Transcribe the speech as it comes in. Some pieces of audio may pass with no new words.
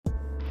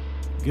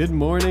Good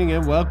morning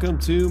and welcome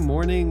to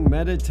Morning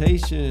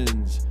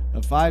Meditations,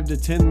 a 5 to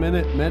 10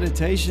 minute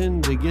meditation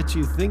to get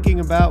you thinking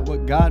about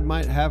what God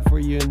might have for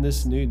you in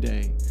this new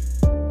day.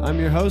 I'm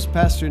your host,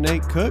 Pastor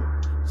Nate Cook,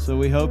 so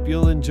we hope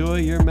you'll enjoy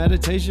your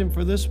meditation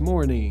for this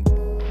morning.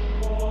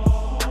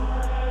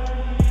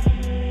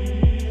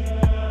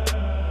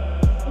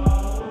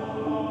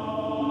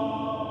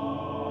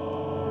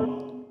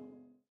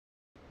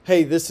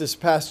 Hey, this is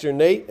Pastor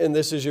Nate, and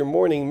this is your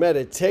morning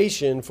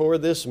meditation for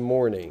this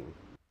morning.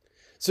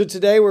 So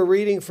today we're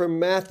reading from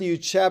Matthew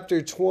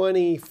chapter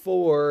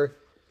 24,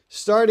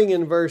 starting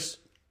in verse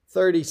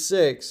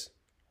 36.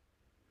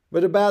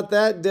 But about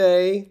that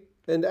day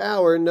and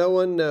hour no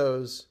one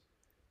knows,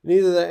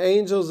 neither the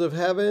angels of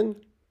heaven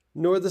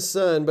nor the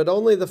Son, but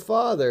only the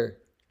Father.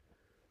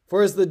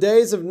 For as the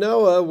days of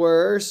Noah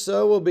were,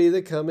 so will be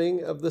the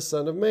coming of the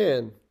Son of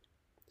Man.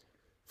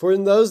 For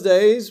in those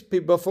days,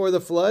 before the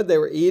flood, they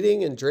were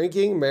eating and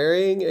drinking,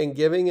 marrying and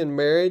giving in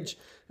marriage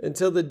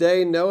until the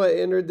day Noah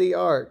entered the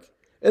ark.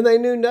 And they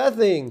knew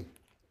nothing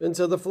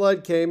until the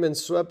flood came and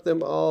swept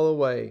them all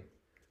away.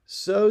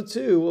 So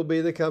too will be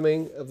the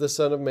coming of the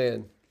Son of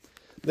Man.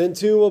 Then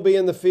two will be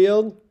in the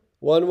field,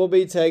 one will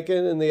be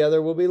taken and the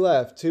other will be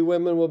left. Two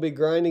women will be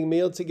grinding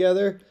meal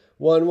together,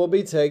 one will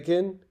be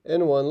taken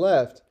and one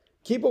left.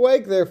 Keep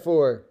awake,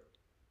 therefore,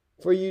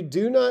 for you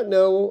do not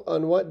know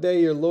on what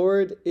day your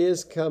Lord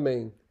is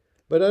coming.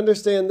 But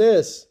understand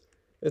this,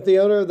 if the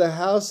owner of the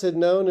house had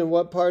known in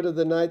what part of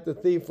the night the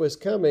thief was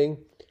coming,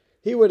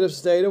 he would have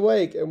stayed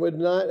awake and would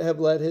not have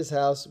let his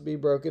house be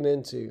broken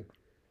into.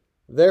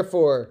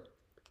 Therefore,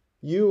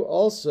 you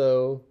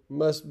also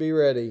must be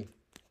ready,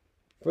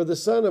 for the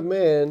Son of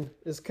Man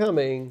is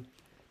coming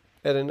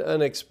at an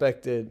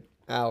unexpected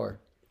hour.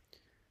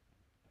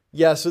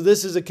 Yeah, so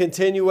this is a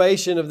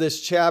continuation of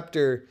this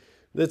chapter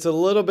that's a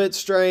little bit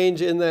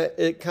strange in that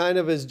it kind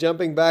of is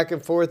jumping back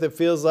and forth, it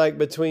feels like,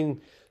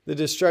 between the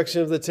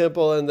destruction of the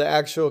temple and the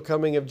actual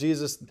coming of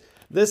Jesus.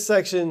 This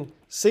section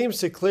seems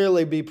to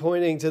clearly be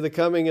pointing to the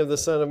coming of the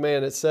Son of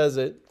Man. It says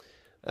it.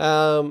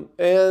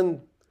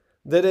 And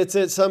that it's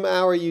at some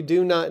hour you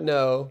do not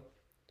know,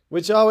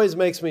 which always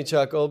makes me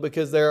chuckle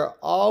because there are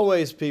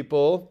always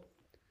people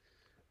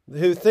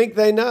who think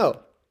they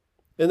know.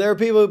 And there are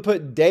people who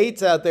put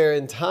dates out there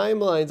and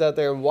timelines out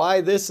there and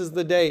why this is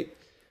the date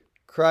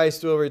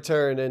Christ will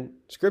return. And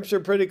Scripture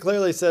pretty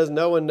clearly says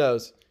no one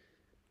knows.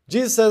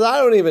 Jesus says, I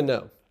don't even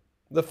know.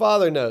 The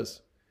Father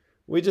knows.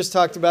 We just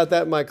talked about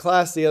that in my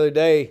class the other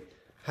day.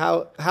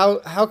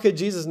 How could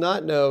Jesus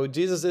not know?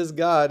 Jesus is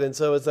God, and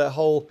so it's that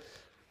whole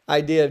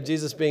idea of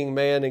Jesus being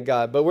man and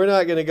God. But we're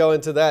not going to go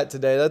into that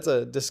today. That's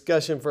a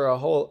discussion for a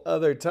whole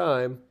other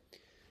time.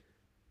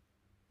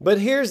 But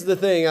here's the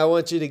thing I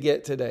want you to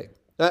get today.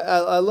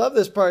 I love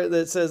this part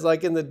that says,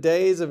 like in the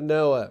days of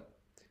Noah,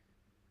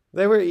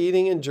 they were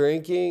eating and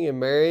drinking and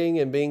marrying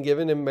and being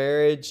given in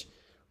marriage.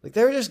 Like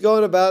they were just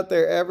going about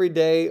their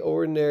everyday,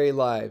 ordinary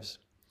lives.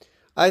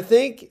 I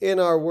think in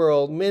our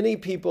world, many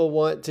people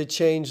want to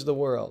change the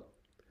world.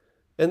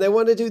 And they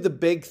want to do the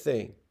big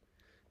thing.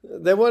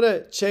 They want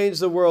to change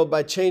the world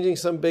by changing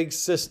some big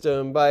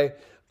system, by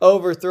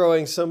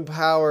overthrowing some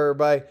power,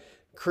 by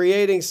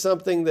creating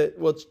something that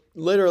will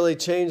literally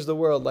change the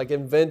world, like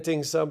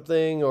inventing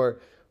something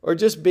or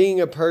just being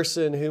a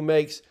person who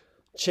makes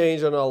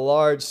change on a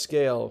large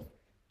scale,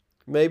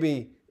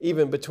 maybe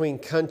even between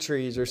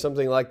countries or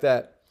something like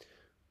that.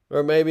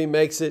 Or maybe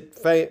makes it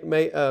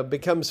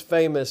becomes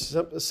famous.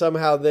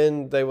 Somehow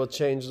then they will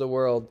change the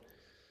world.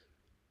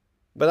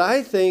 But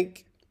I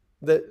think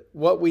that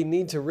what we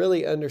need to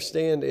really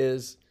understand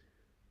is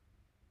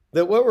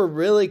that what we're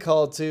really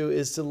called to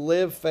is to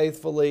live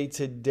faithfully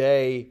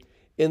today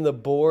in the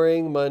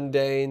boring,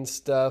 mundane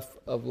stuff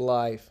of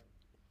life.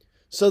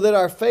 So that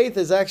our faith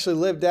is actually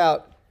lived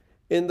out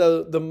in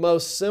the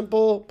most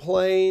simple,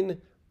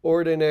 plain,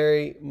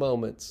 ordinary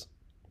moments.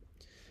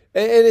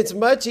 And it's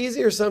much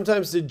easier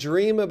sometimes to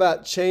dream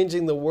about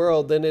changing the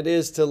world than it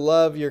is to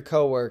love your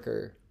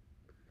coworker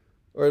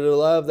or to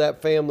love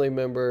that family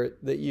member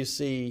that you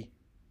see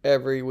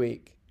every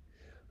week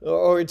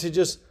or to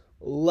just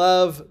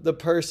love the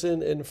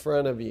person in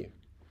front of you.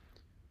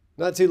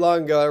 Not too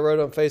long ago, I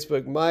wrote on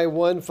Facebook, my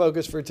one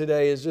focus for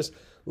today is just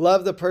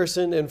love the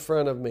person in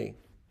front of me.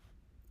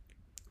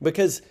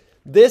 Because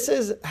this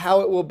is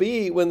how it will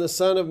be when the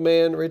Son of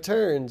Man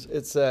returns,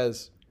 it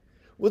says.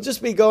 We'll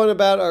just be going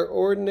about our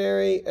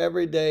ordinary,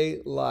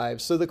 everyday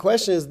lives. So the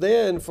question is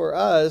then for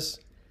us,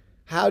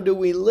 how do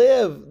we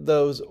live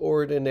those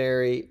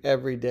ordinary,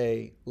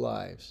 everyday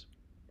lives?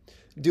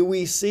 Do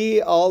we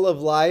see all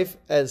of life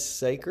as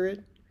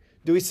sacred?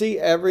 Do we see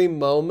every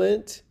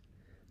moment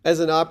as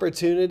an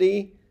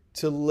opportunity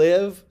to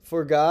live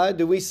for God?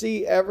 Do we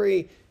see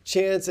every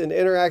chance and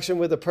interaction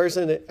with a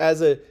person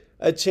as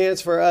a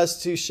chance for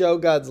us to show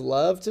God's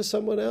love to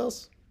someone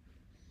else?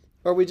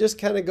 Or are we just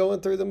kind of going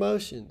through the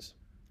motions?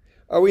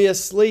 Are we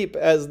asleep,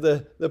 as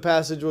the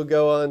passage will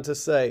go on to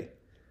say?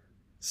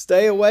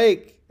 Stay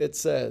awake, it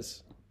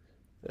says.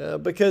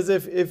 Because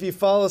if you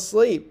fall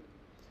asleep,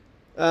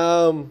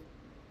 then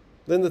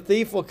the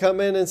thief will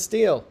come in and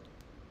steal.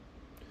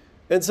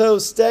 And so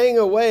staying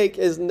awake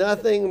is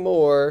nothing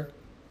more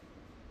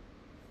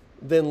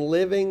than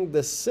living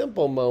the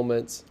simple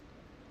moments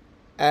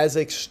as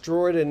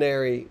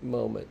extraordinary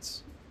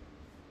moments.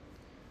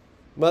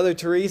 Mother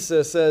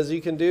Teresa says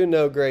you can do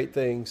no great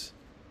things,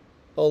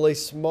 only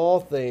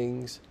small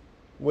things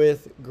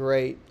with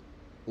great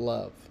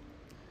love.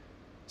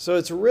 So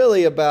it's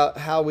really about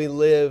how we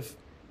live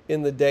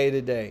in the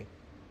day-to-day.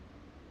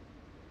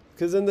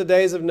 Because in the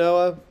days of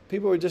Noah,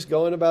 people were just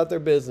going about their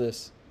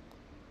business.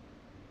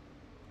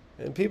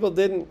 And people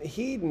didn't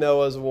heed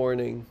Noah's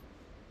warning.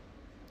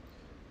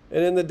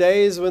 And in the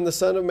days when the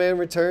Son of Man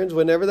returns,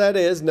 whenever that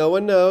is, no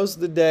one knows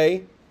the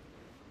day.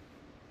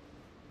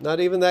 Not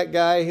even that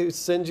guy who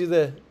sends you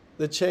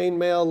the chain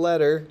mail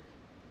letter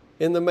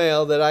in the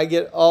mail that I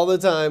get all the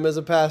time as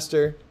a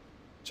pastor,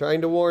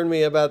 trying to warn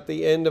me about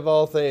the end of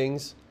all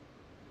things.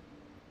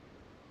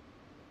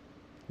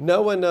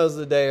 No one knows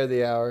the day or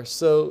the hour.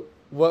 So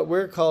what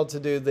we're called to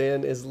do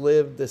then is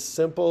live the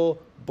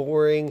simple,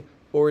 boring,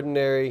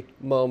 ordinary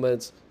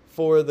moments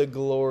for the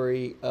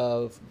glory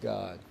of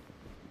God.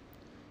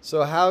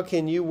 So how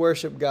can you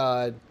worship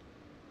God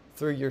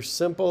through your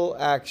simple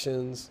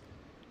actions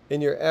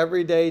in your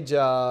everyday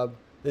job,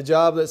 the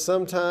job that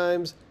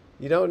sometimes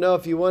you don't know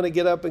if you want to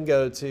get up and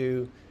go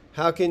to?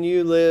 How can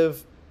you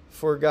live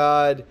for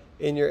God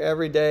in your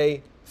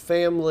everyday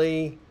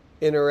family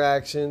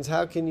interactions?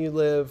 How can you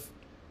live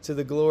to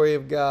the glory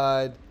of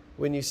God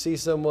when you see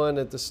someone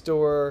at the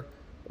store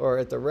or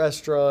at the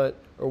restaurant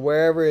or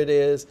wherever it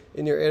is,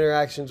 in your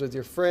interactions with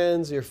your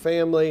friends, your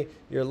family,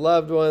 your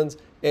loved ones,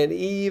 and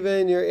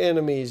even your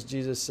enemies,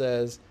 Jesus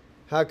says?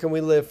 How can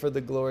we live for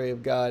the glory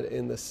of God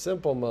in the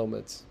simple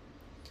moments?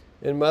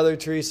 And Mother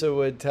Teresa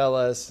would tell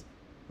us,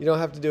 you don't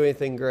have to do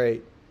anything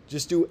great.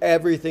 Just do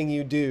everything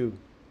you do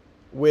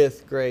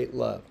with great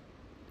love.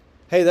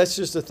 Hey, that's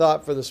just a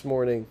thought for this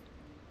morning,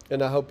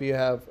 and I hope you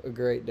have a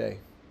great day.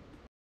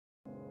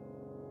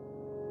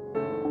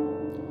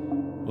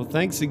 Well,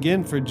 thanks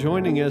again for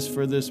joining us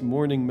for this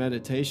morning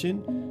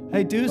meditation.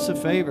 Hey, do us a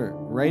favor,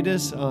 rate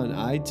us on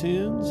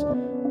iTunes,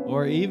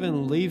 or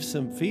even leave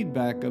some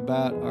feedback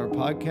about our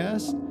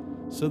podcast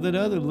so that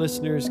other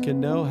listeners can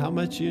know how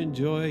much you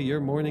enjoy your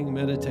morning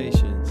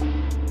meditations.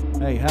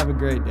 Hey, have a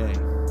great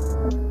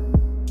day.